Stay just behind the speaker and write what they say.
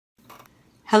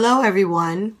Hello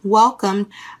everyone, welcome.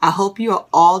 I hope you are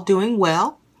all doing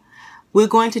well. We're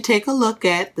going to take a look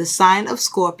at the sign of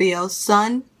Scorpio,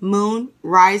 Sun, Moon,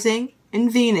 Rising, and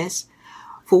Venus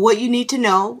for what you need to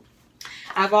know.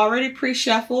 I've already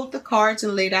pre-shuffled the cards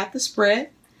and laid out the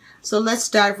spread, so let's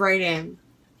dive right in.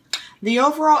 The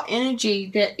overall energy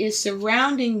that is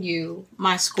surrounding you,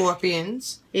 my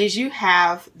Scorpions, is you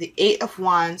have the Eight of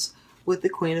Wands with the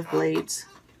Queen of Blades.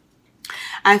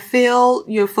 I feel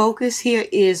your focus here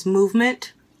is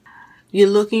movement. You're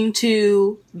looking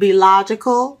to be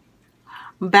logical,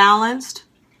 balanced,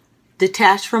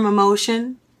 detached from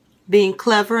emotion, being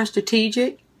clever and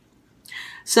strategic.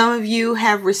 Some of you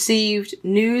have received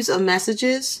news or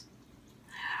messages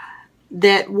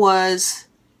that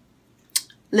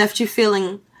left you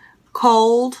feeling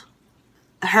cold,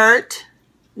 hurt,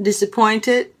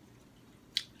 disappointed,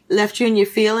 left you in your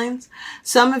feelings.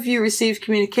 Some of you received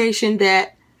communication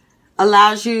that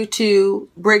allows you to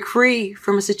break free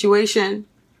from a situation.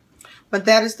 But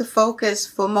that is the focus.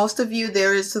 For most of you,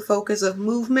 there is the focus of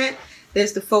movement.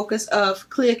 There's the focus of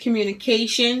clear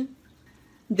communication.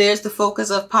 There's the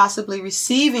focus of possibly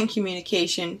receiving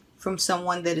communication from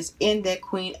someone that is in that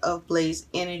Queen of Blades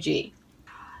energy.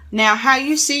 Now, how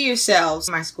you see yourselves,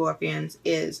 my Scorpions,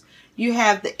 is you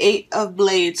have the Eight of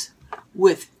Blades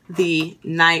with the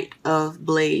Knight of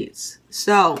Blades.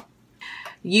 So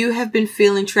you have been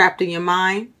feeling trapped in your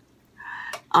mind,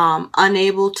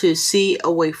 unable to see a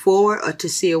way forward or to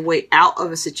see a way out of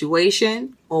a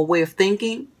situation or way of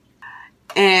thinking.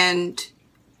 And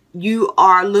you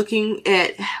are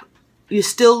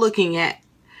still looking at,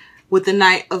 with the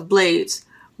Knight of Blades,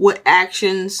 what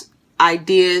actions,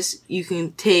 ideas you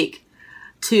can take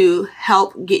to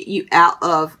help get you out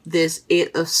of this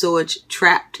Eight of Swords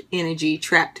trapped energy,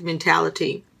 trapped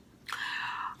mentality.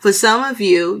 For some of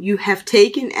you, you have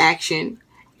taken action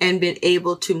and been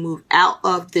able to move out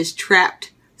of this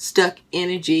trapped, stuck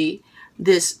energy,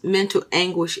 this mental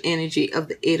anguish energy of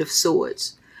the Eight of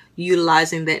Swords,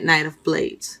 utilizing that Knight of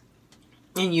Blades.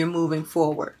 And you're moving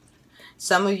forward.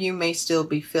 Some of you may still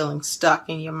be feeling stuck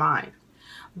in your mind.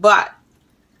 But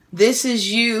this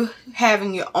is you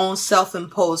having your own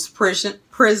self-imposed prison.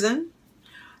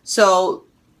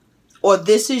 Or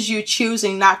this is you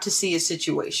choosing not to see a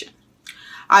situation.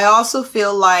 I also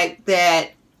feel like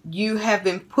that you have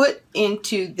been put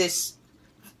into this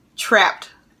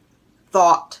trapped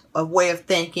thought or way of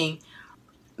thinking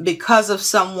because of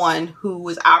someone who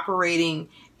was operating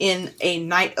in a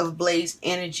Knight of Blades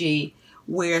energy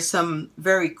where some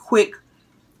very quick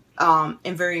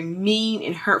and very mean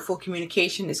and hurtful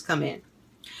communication has come in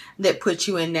that puts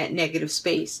you in that negative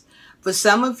space. For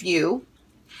some of you,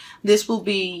 this will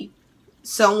be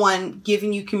someone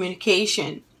giving you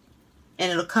communication,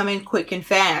 and it'll come in quick and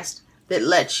fast, that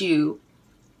lets you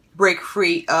break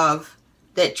free of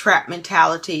that trap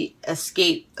mentality,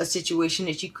 escape a situation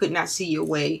that you could not see your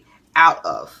way out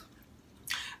of.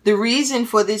 The reason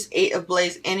for this Eight of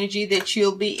Blades energy that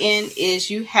you'll be in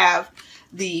is you have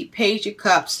the Page of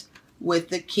Cups with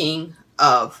the King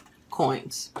of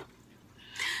Coins.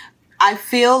 I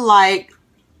feel like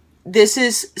this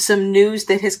is some news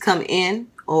that has come in,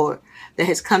 or that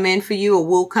has come in for you, or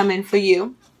will come in for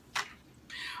you.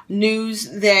 News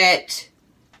that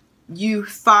you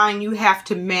find you have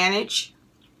to manage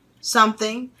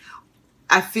something.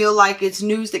 I feel like it's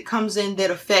news that comes in that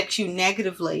affects you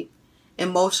negatively,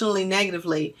 emotionally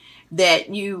negatively,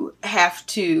 that you have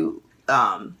to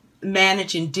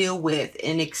manage and deal with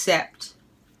and accept,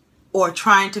 or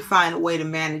trying to find a way to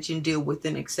manage and deal with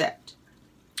and accept.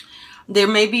 There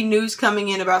may be news coming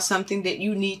in about something that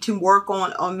you need to work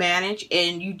on or manage,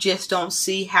 and you just don't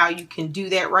see how you can do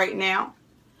that right now.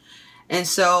 And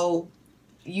so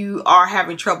you are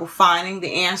having trouble finding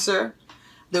the answer,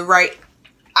 the right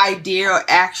idea or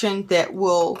action that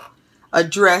will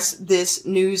address this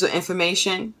news or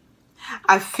information.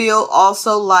 I feel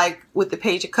also like with the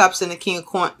Page of Cups and the King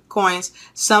of Coins,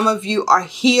 some of you are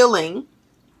healing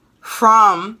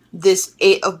from this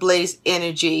Eight of Blades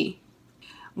energy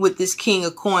with this King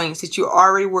of Coins, that you're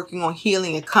already working on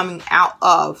healing and coming out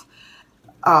of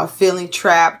feeling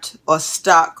trapped or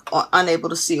stuck or unable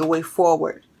to see a way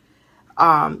forward,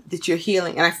 that you're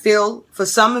healing. And I feel for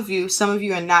some of you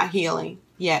are not healing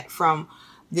yet from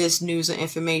this news or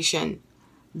information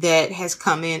that has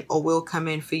come in or will come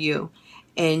in for you.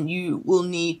 And you will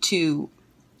need to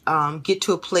get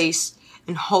to a place,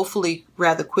 and hopefully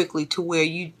rather quickly, to where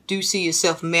you do see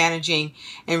yourself managing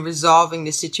and resolving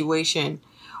the situation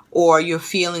or your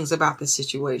feelings about the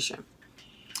situation.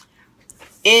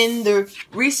 In the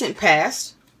recent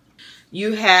past,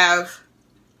 you have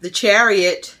the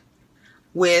Chariot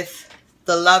with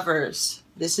the Lovers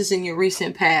This is in your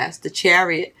recent past, the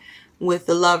Chariot with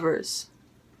the Lovers.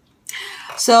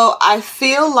 So I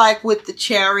feel like with the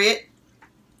Chariot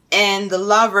and the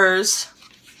Lovers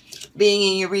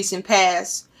being in your recent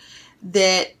past,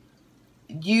 that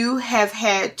you have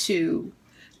had to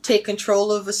take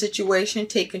control of a situation,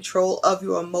 take control of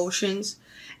your emotions,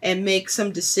 and make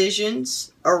some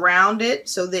decisions around it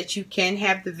so that you can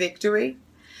have the victory.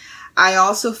 I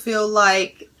also feel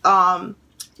like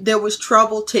there was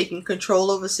trouble taking control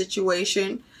of a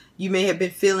situation. You may have been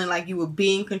feeling like you were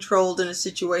being controlled in a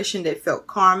situation that felt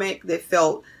karmic, that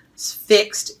felt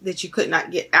fixed, that you could not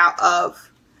get out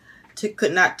of,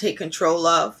 could not take control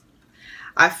of.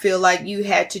 I feel like you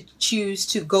had to choose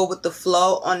to go with the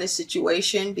flow on this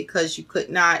situation because you could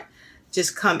not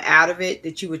just come out of it,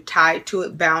 that you were tied to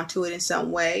it, bound to it in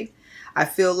some way. I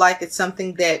feel like it's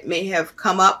something that may have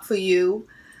come up for you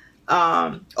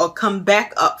or come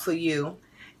back up for you.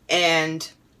 And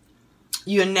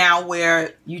you're now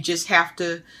where you just have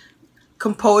to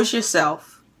compose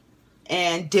yourself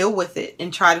and deal with it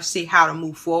and try to see how to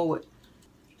move forward.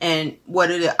 And what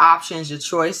are the options, your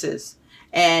choices.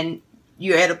 And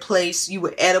you were at a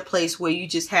place where you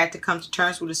just had to come to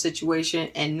terms with the situation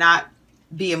and not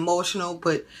be emotional,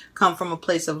 but come from a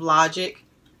place of logic.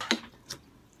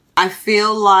 I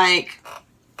feel like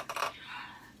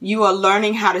you are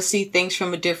learning how to see things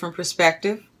from a different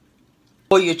perspective,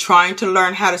 or you're trying to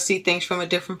learn how to see things from a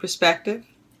different perspective.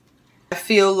 I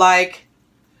feel like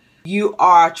you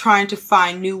are trying to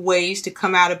find new ways to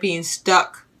come out of being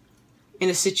stuck in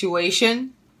a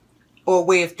situation or a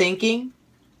way of thinking.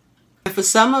 And for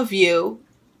some of you,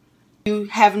 you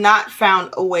have not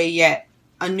found a way yet,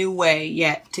 a new way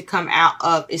yet to come out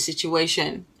of a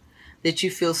situation that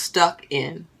you feel stuck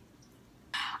in.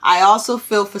 I also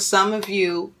feel for some of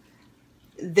you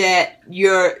that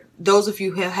those of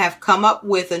you who have come up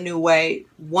with a new way,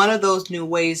 one of those new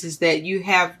ways is that you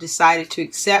have decided to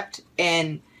accept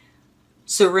and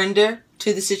surrender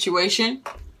to the situation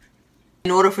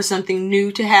in order for something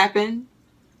new to happen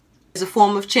as a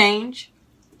form of change.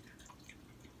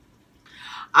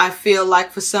 I feel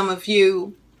like for some of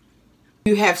you,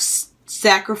 you have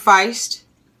sacrificed,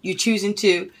 you're choosing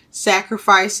to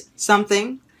sacrifice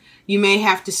something. You may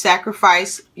have to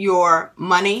sacrifice your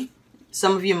money.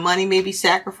 Some of your money may be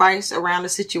sacrificed around a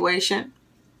situation.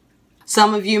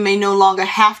 Some of you may no longer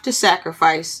have to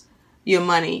sacrifice your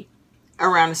money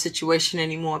around a situation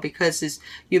anymore because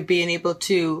you're being able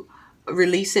to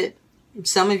release it.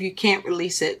 Some of you can't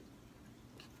release it.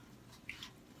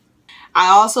 I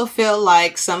also feel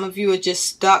like some of you are just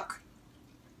stuck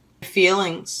in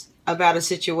feelings about a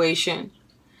situation.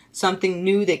 Something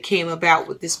new that came about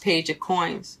with this Page of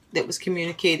Coins that was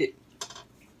communicated.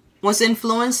 What's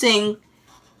influencing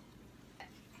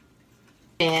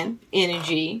and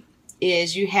energy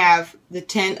is you have the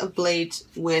Ten of Blades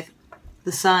with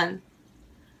the Sun.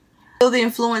 So the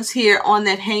influence here on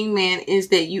that Hangman is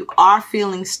that you are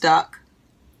feeling stuck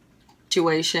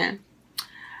situation.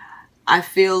 I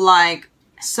feel like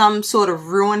some sort of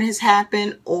ruin has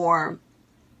happened, or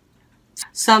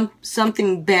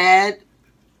something bad,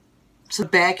 some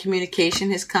bad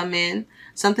communication has come in.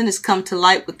 Something has come to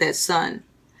light with that Sun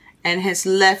and has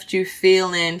left you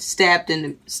feeling stabbed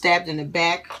in the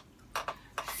back,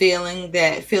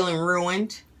 feeling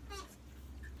ruined.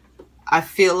 I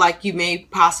feel like you may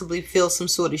possibly feel some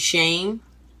sort of shame,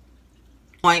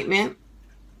 disappointment.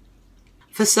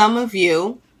 For some of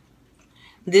you,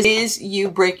 this is you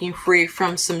breaking free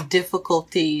from some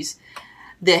difficulties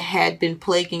that had been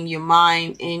plaguing your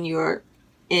mind in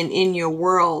your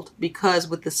world, because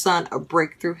with the Sun, a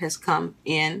breakthrough has come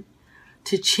in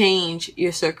to change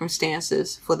your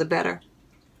circumstances for the better.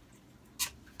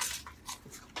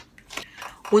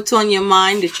 What's on your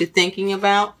mind that you're thinking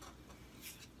about?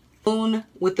 Moon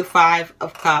with the Five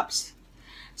of Cups.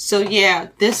 So yeah,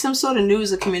 there's some sort of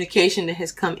news or communication that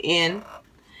has come in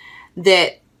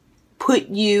that put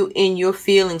you in your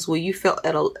feelings where you felt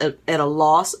at a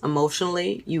loss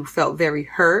emotionally. You felt very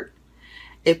hurt.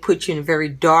 It put you in a very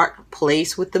dark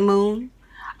place with the Moon.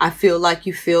 I feel like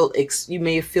you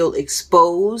may feel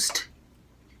exposed.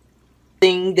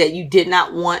 Thing that you did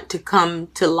not want to come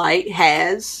to light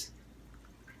has.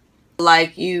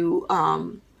 Like you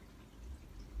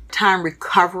time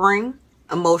recovering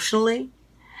emotionally.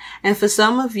 And for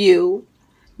some of you,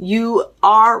 you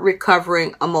are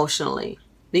recovering emotionally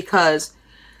because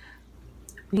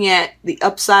looking at the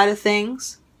upside of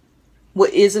things,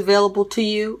 what is available to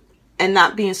you, and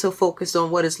not being so focused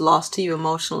on what is lost to you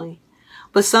emotionally.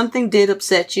 But something did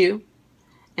upset you.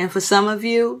 And for some of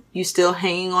you, you're still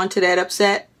hanging on to that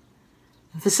upset.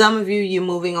 And for some of you, you're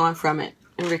moving on from it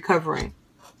and recovering.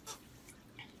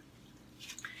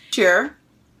 Sure.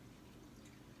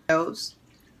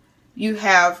 You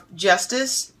have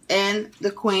Justice and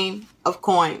the Queen of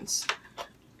Coins.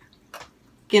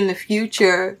 In the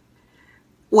future,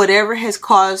 whatever has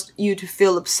caused you to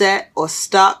feel upset or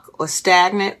stuck or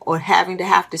stagnant or having to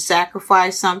have to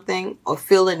sacrifice something or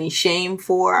feel any shame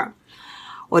for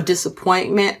or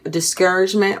disappointment or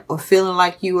discouragement or feeling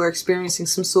like you are experiencing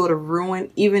some sort of ruin,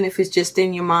 even if it's just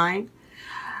in your mind,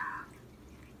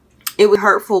 it was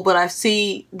hurtful, but I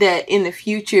see that in the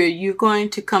future, you're going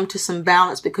to come to some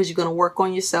balance because you're going to work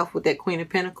on yourself with that Queen of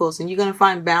Pentacles, and you're going to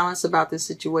find balance about this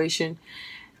situation.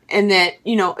 And that,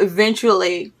 you know,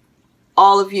 eventually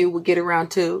all of you will get around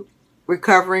to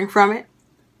recovering from it.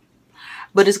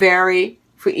 But it's vary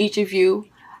for each of you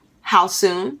how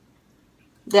soon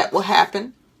that will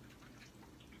happen.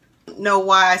 Know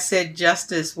why I said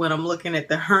Justice when I'm looking at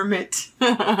the Hermit.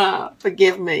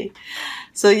 Forgive me.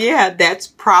 So yeah, that's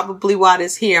probably why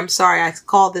it's here. I'm sorry, I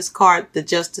called this card the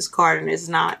Justice card, and it's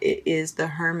not. It is the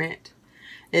Hermit.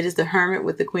 It is the Hermit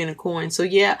with the Queen of Coins. So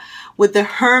yeah, with the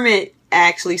Hermit,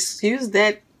 actually, excuse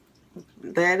that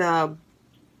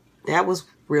was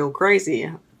real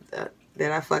crazy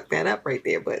that I fucked that up right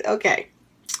there. But okay,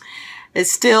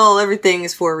 it's still, everything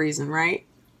is for a reason, right?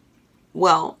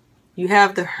 Well, you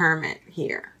have the Hermit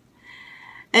here,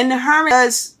 and the Hermit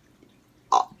does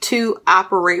to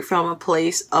operate from a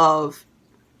place of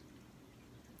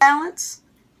balance.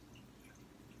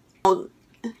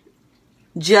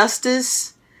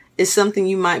 Justice is something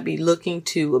you might be looking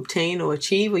to obtain or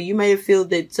achieve, or you may feel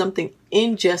that something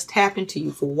unjust happened to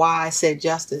you. For why I said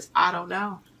justice, I don't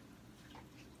know.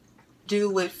 Do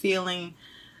with feeling,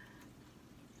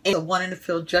 wanting to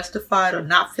feel justified or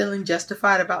not feeling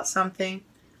justified about something,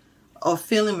 or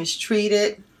feeling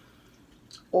mistreated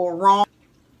or wrong.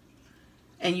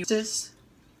 And you just,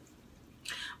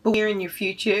 but here in your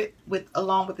future,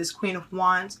 along with this Queen of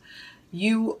Wands,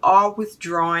 you are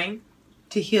withdrawing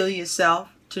to heal yourself,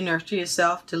 to nurture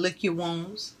yourself, to lick your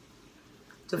wounds,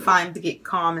 to get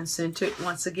calm and centered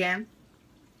once again.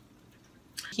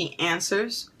 Key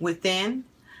answers within.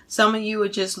 Some of you are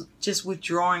just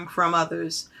withdrawing from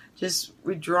others, just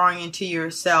withdrawing into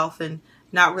yourself and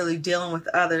not really dealing with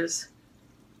others.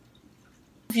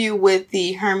 You with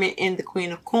the Hermit and the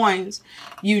Queen of Coins,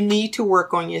 you need to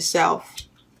work on yourself.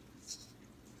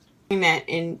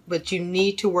 But you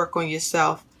need to work on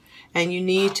yourself, and you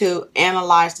need to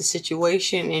analyze the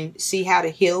situation and see how to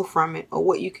heal from it, or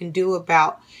what you can do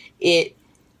about it.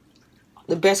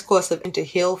 The best course of to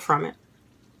heal from it,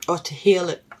 or to heal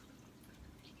it.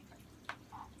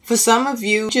 For some of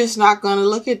you, you're just not going to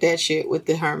look at that shit with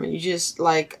the Hermit. You just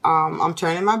like, I'm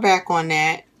turning my back on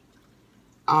that.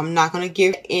 I'm not going to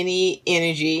give any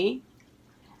energy,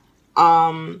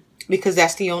 because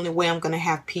that's the only way I'm going to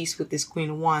have peace with this Queen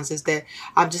of Wands, is that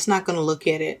I'm just not going to look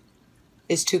at it.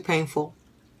 It's too painful.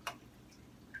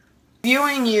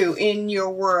 Viewing you in your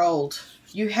world,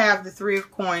 you have the Three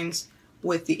of Coins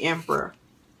with the Emperor.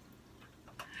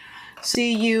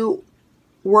 See you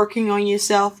working on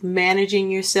yourself,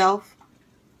 managing yourself.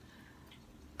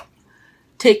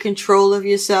 Take control of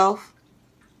yourself.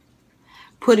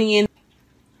 Putting in.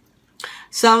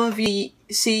 Some of you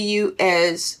see you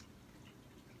as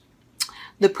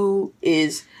the who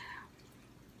is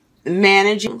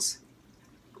managing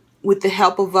with the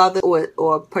help of others,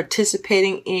 or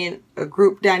participating in a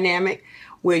group dynamic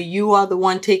where you are the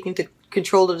one taking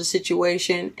control of the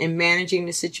situation and managing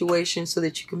the situation so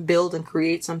that you can build and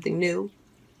create something new.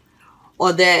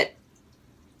 Or that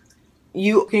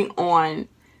you're working on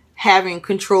having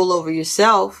control over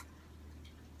yourself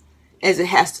as it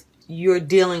has your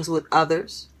dealings with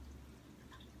others.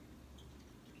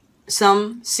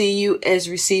 Some see you as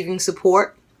receiving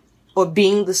support or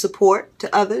being the support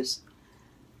to others.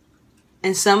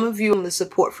 And some of you are the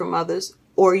support from others,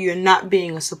 or you're not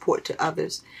being a support to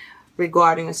others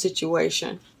regarding a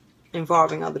situation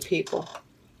involving other people.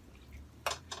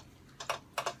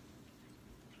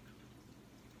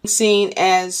 Seen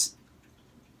as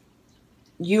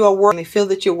you are working, they feel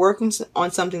that you're working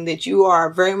on something that you are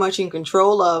very much in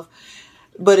control of,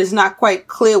 but it's not quite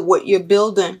clear what you're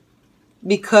building,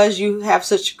 because you have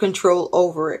such control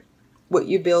over it, what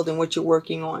you're building, what you're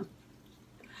working on.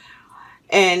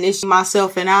 And it's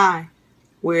myself and I,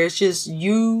 where it's just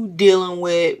you dealing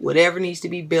with whatever needs to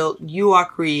be built. You are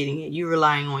creating it. You're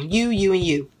relying on you, and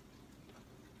you.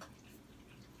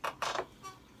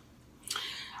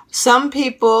 Some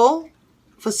people,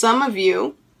 for some of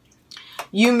you,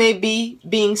 you may be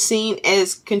being seen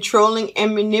as controlling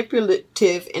and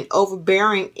manipulative and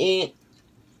overbearing in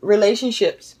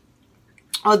relationships.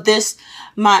 Or this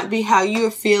might be how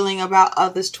you're feeling about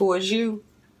others towards you.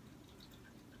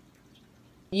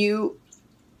 You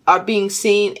are being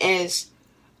seen as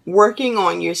working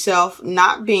on yourself,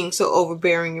 not being so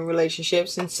overbearing in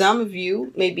relationships. And some of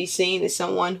you may be seen as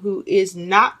someone who is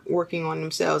not working on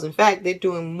themselves. In fact, they're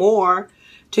doing more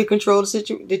to control the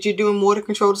situation, that you're doing more to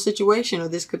control the situation, or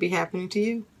this could be happening to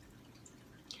you.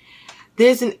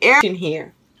 There's an error in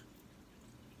here.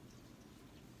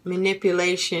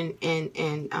 Manipulation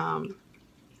and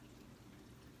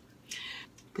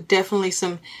but definitely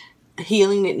some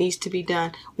healing that needs to be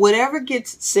done. Whatever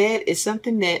gets said is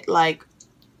something that like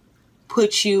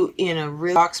puts you in a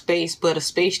real dark space, but a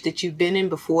space that you've been in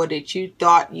before that you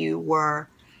thought you were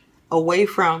away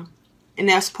from. And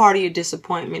that's part of your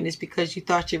disappointment, is because you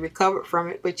thought you recovered from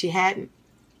it, but you hadn't.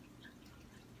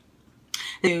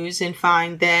 News and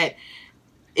find that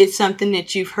it's something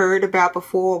that you've heard about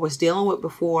before, was dealing with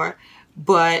before,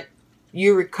 but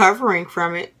you're recovering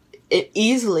from it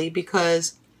easily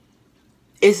because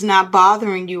it's not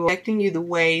bothering you or affecting you the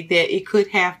way that it could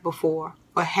have before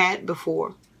or had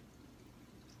before.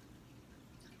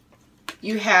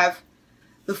 You have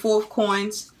the Four of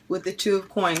Coins with the Two of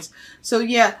Coins. So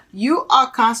yeah, you are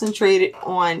concentrated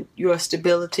on your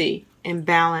stability and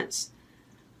balance.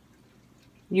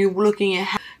 You're looking at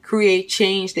how to create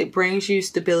change that brings you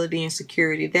stability and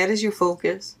security. That is your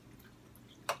focus.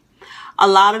 A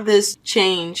lot of this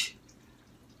change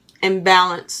and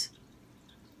balance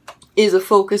is a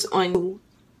focus on you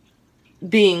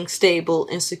being stable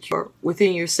and secure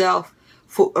within yourself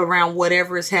around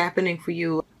whatever is happening for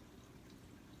you.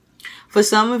 For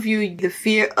some of you, the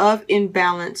fear of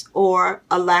imbalance or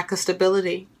a lack of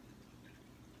stability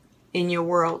in your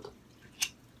world.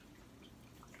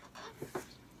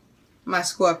 My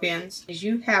Scorpions,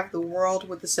 you have the World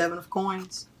with the Seven of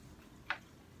Coins.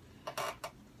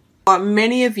 For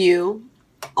many of you,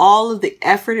 all of the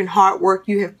effort and hard work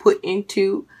you have put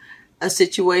into a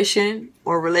situation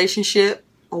or relationship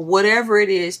or whatever it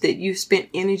is that you've spent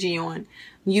energy on,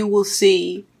 you will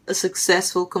see a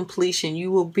successful completion.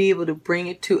 You will be able to bring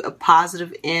it to a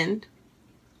positive end.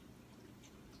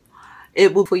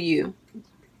 It will for you.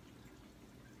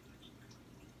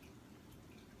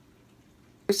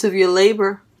 Of your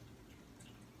labor,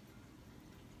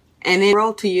 and the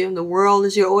world to you. The world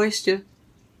is your oyster.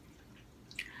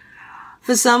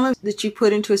 For some of that you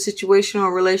put into a situation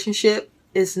or relationship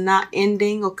is not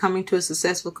ending or coming to a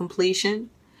successful completion.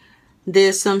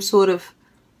 There's some sort of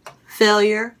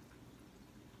failure.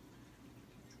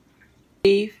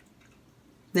 There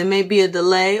may be a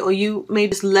delay, or you may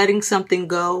be just letting something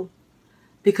go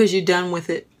because you're done with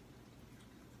it.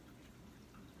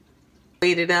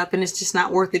 Weighed it up and it's just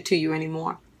not worth it to you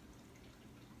anymore.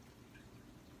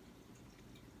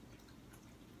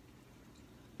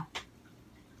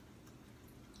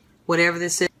 Whatever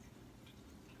this is,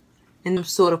 and some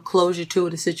sort of closure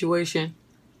to the situation.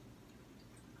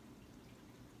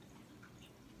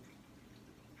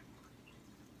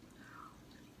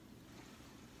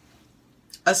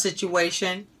 A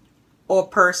situation or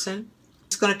person,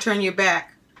 it's going to turn your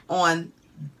back on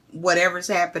whatever's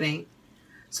happening,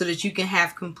 so that you can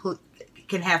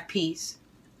have peace.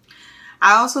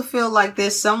 I also feel like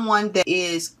there's someone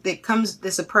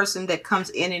there's a person that comes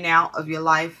in and out of your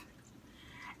life,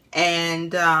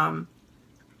 and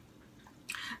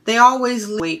they always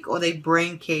leak or they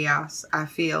bring chaos, I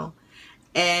feel.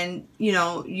 And you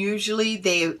know, usually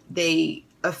they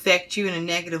affect you in a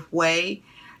negative way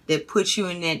that puts you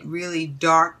in that really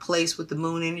dark place with the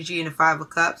moon energy and the Five of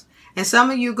Cups. And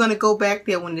some of you are going to go back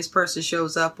there when this person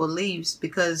shows up or leaves,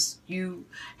 because you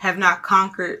have not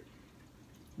conquered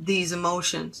these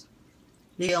emotions,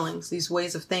 feelings, these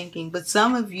ways of thinking. But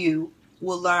some of you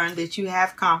will learn that you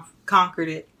have conquered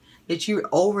it, that you're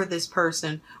over this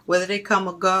person, whether they come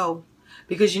or go.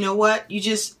 Because you know what? You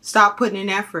just stop putting in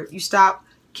effort. You stop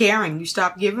caring. You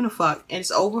stop giving a fuck. And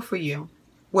it's over for you,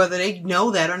 whether they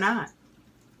know that or not.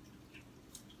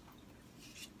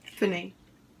 Tiffany.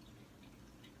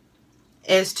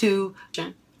 As to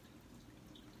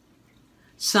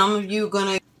some of you are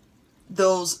going to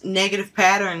those negative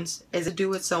patterns as to do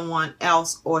with someone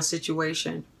else or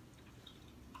situation.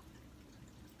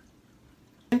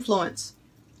 Influence.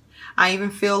 I even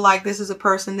feel like this is a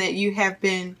person that you have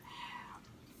been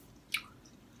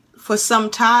for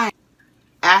some time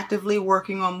actively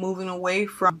working on moving away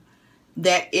from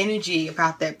that energy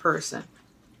about that person.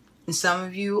 And some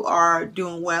of you are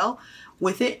doing well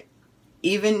with it,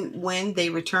 even when they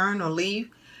return or leave.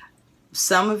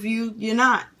 Some of you, you're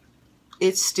not.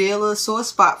 It's still a sore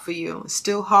spot for you. It's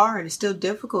still hard. It's still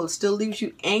difficult. It still leaves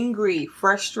you angry,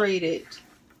 frustrated,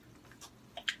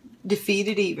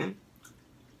 defeated even.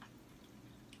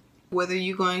 Whether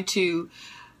you're going to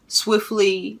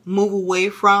swiftly move away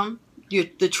from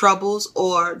the troubles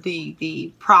or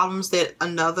the problems that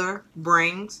another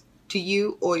brings to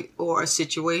you, or a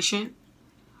situation,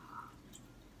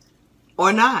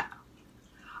 or not?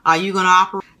 Are you going to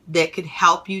operate that could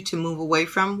help you to move away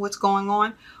from what's going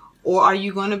on, or are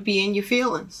you going to be in your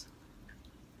feelings?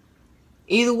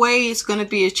 Either way, it's going to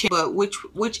be a change. But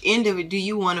which end of it do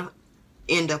you want to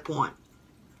end up on?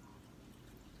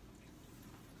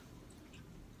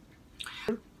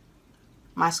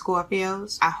 My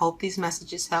Scorpios, I hope these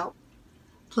messages help.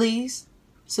 Please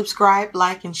subscribe,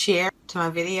 like, and share to my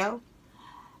video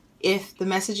if the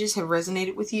messages have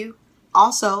resonated with you.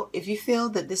 Also, if you feel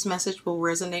that this message will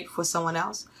resonate for someone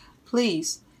else,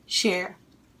 please share.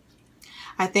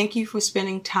 I thank you for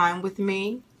spending time with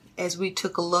me as we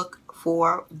took a look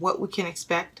for what we can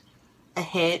expect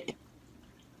ahead.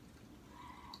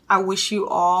 I wish you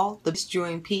all the best,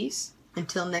 joy, and peace.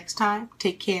 Until next time,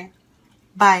 take care.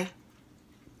 Bye.